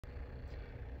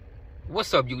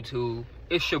What's up, YouTube?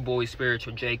 It's your boy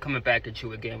Spiritual J coming back at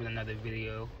you again with another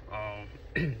video. I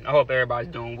hope everybody's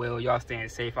doing well. Y'all staying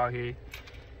safe out here.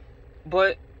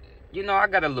 But I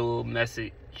got a little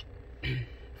message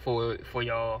for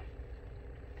y'all.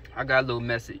 I got a little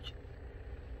message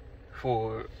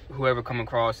for whoever come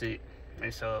across it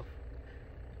and stuff.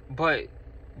 But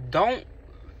don't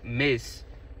miss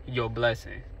your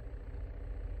blessing.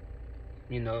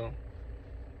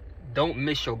 Don't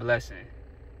miss your blessing.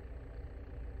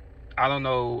 I don't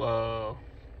know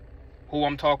who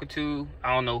I'm talking to.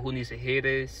 I don't know who needs to hear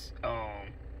this.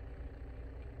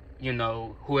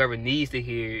 Whoever needs to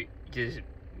hear it, just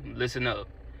listen up.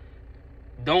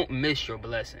 Don't miss your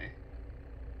blessing.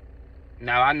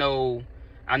 Now I know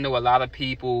a lot of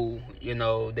people,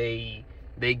 they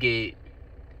get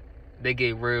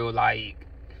real like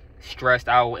stressed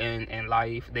out in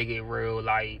life. They get real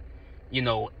like,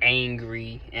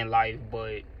 angry in life,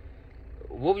 but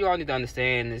what we all need to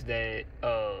understand is that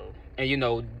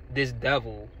this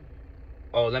devil,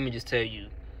 let me just tell you,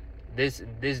 this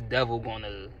devil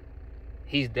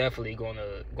he's definitely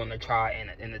gonna try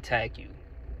and attack you.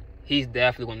 He's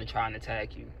definitely gonna try and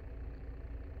attack you,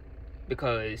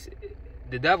 because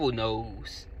the devil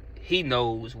knows. He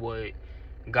knows what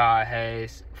God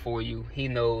has for you. He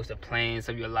knows the plans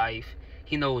of your life.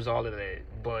 He knows all of that.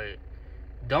 But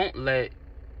don't let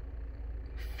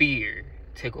fear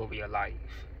take over your life.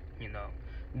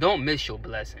 Don't miss your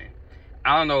blessing.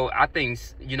 I don't know. I think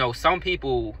some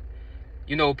people,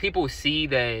 people see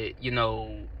that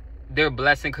their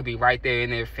blessing could be right there in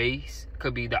their face,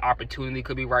 could be the opportunity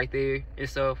could be right there and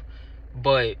stuff,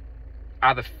 but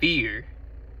out of fear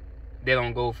they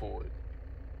don't go for it.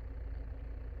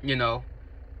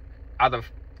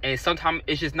 And sometimes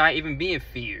it's just not even being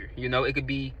fear. It could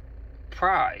be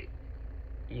pride.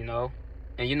 And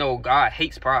God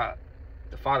hates pride.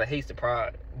 The Father hates the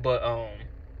pride. But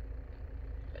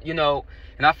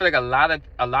and I feel like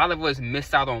a lot of us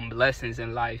miss out on blessings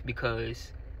in life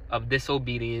because of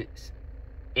disobedience.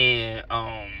 And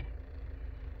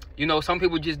some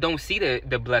people just don't see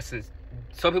the blessings.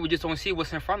 Some people just don't see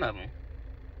what's in front of them.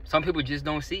 Some people just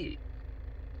don't see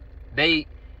it.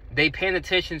 They paying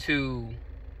attention to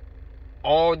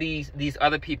all these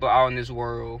other people out in this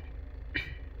world,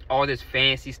 all this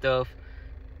fancy stuff,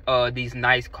 these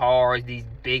nice cars, these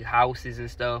big houses and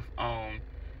stuff.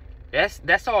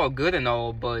 That's all good and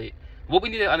all, but what we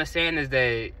need to understand is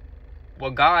that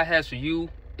what God has for you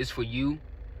is for you.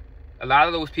 A lot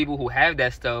of those people who have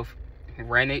that stuff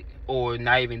rent it or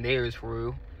not even theirs for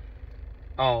real.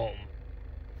 And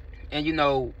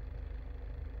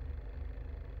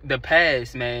the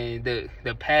past, man,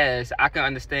 the past, I can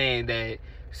understand that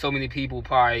so many people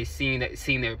probably seen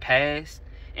their past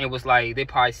and was like, they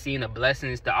probably seen the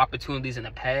blessings, the opportunities in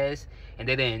the past, and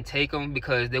they didn't take them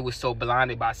because they were so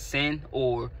blinded by sin,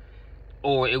 or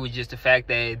it was just the fact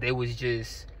that they was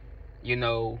just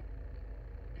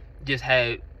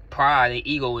had pride and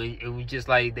ego, and it was just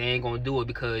like they ain't gonna do it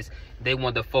because they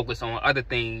wanted to focus on other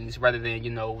things rather than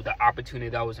the opportunity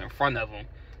that was in front of them.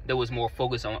 There was more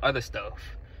focus on other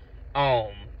stuff.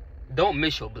 Don't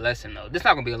miss your blessing though. This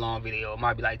not gonna be a long video. It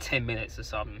might be like 10 minutes or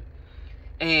something.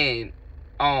 And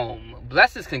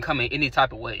blessings can come in any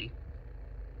type of way.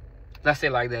 Let's say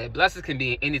it like that. Blessings can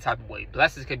be in any type of way.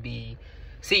 Blessings could be,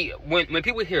 see, when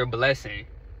people hear blessing,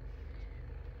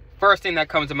 first thing that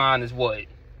comes to mind is what?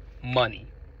 Money.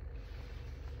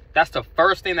 That's the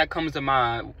first thing that comes to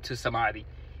mind to somebody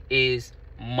is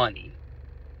money.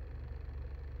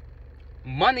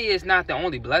 Money is not the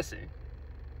only blessing.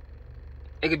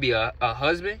 It could be a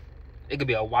husband. It could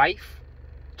be a wife,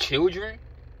 children,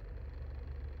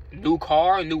 new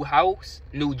car, new house,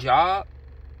 new job.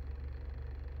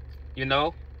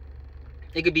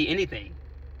 It could be anything.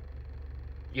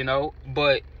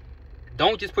 But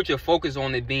don't just put your focus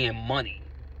on it being money,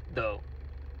 though.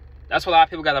 That's what a lot of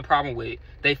people got a problem with.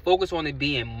 They focus on it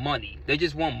being money. They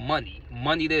just want money.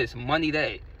 Money this, money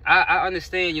that. I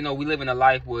understand, we live in a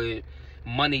life where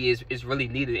money is really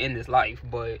needed in this life,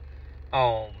 but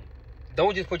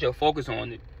don't just put your focus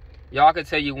on it. Y'all can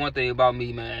tell you one thing about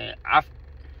me, man.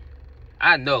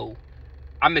 I know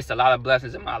I missed a lot of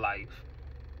blessings in my life.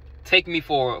 Take me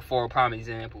for a prime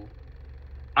example.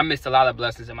 I missed a lot of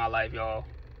blessings in my life, y'all.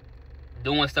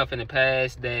 Doing stuff in the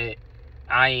past that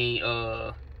I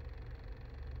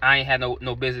ain't had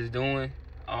no business doing.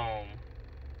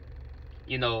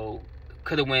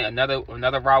 Could have went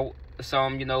another route or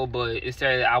something, but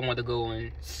instead I wanted to go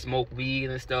and smoke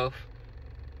weed and stuff.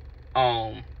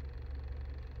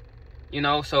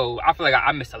 So I feel like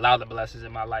I missed a lot of blessings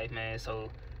in my life, man. So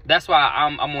that's why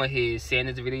I'm on here saying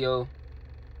this video.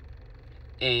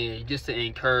 And just to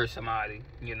encourage somebody,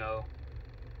 you know,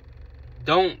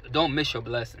 don't miss your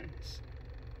blessings.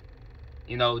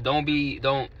 You know, don't be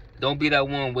that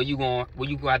one where you gonna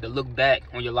have to look back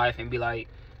on your life and be like,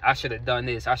 I should have done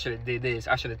this, I should have did this,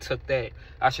 I should have took that,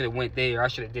 I should have went there, I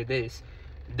should have did this.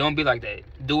 Don't be like that.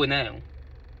 Do it now.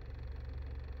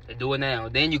 Do it now.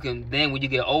 Then when you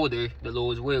get older, the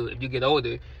Lord's will, if you get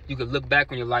older, you can look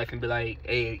back on your life and be like,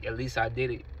 hey, at least I did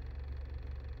it.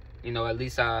 You know, at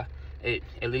least I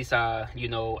you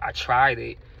know, I tried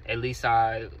it. At least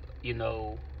I, you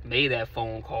know, made that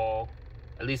phone call.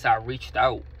 At least I reached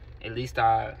out. At least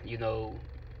I, you know,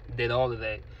 did all of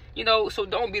that. You know, so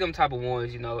don't be them type of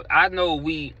ones, you know. I know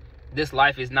this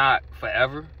life is not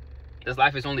forever. This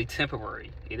life is only temporary.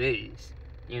 It is,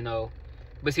 you know.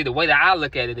 But see, the way that I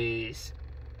look at it is,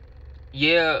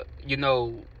 yeah, you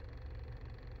know,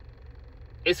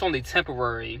 it's only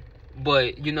temporary,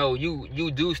 but, you know,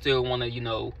 you do still want to, you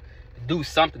know, do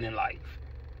something in life.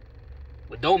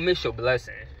 But don't miss your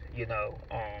blessings, you know.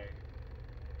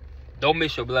 Don't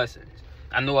miss your blessings.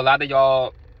 I know a lot of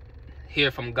y'all hear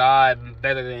from God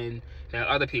better than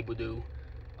other people do.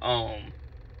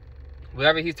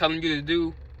 Whatever he's telling you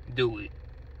to do it.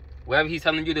 Whatever he's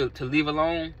telling you to leave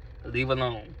alone, leave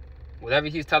alone. Whatever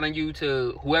he's telling you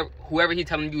to, whoever he's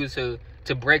telling you to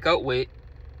break up with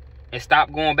and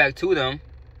stop going back to them,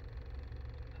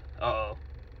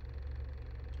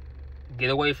 get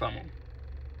away from him.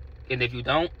 And if you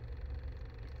don't,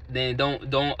 then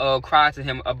don't cry to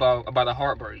him about a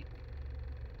heartbreak.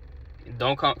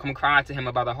 Don't come crying to him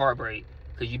about a heartbreak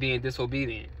because you're being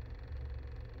disobedient.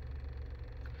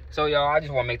 So y'all, I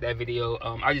just want to make that video.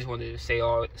 I just wanted to say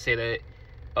that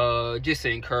just to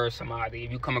encourage somebody.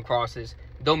 If you come across this,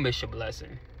 don't miss your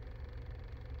blessing.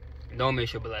 Don't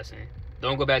miss your blessing.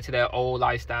 Don't go back to that old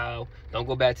lifestyle. Don't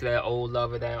go back to that old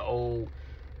lover, that old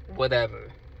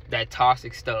whatever, that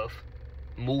toxic stuff.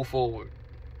 Move forward.